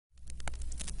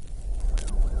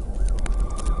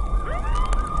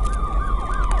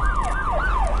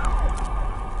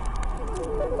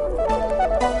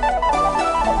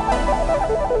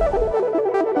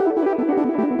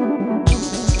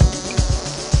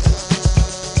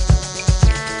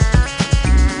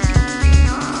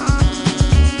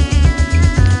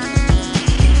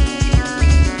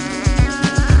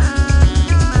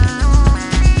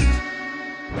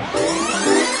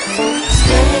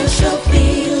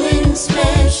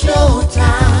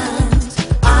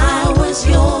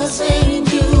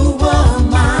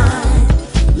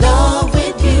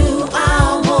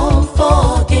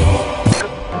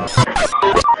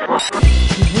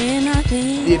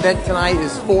event tonight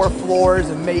is 4 floors,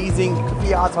 amazing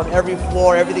FIATs on every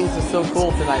floor. Everything's just so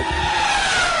cool tonight.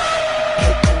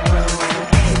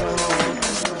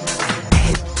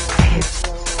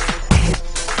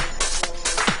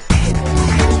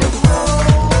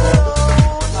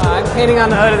 I'm painting on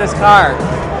the hood of this car.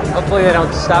 Hopefully they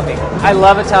don't stop me. I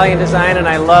love Italian design, and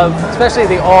I love especially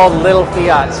the old little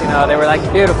Fiats, you know, they were like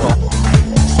beautiful.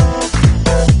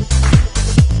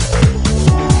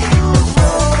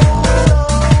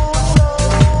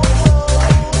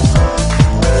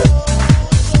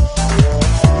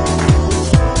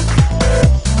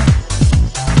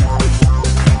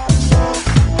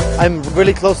 I'm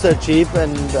really close to a Jeep,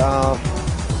 and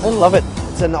I love it.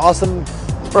 It's an awesome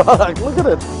product. Look at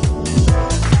it.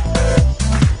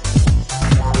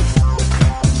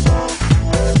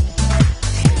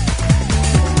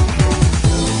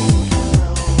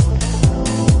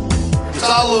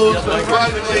 Salute,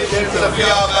 congratulations to the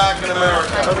FIAT back in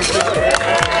America.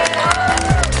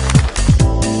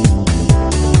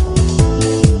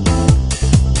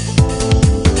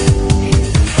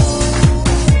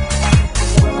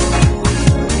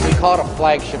 We call it a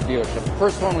flagship dealership, the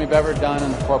first one we've ever done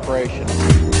in the corporation.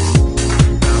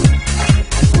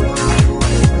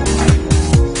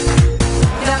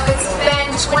 You know, it's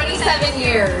been 27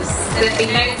 years that the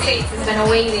United States has been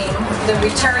awaiting the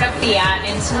return of FIAT,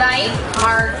 and tonight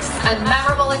marks a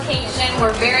memorable occasion.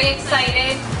 We're very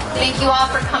excited. Thank you all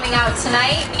for coming out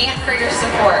tonight and for your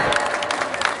support.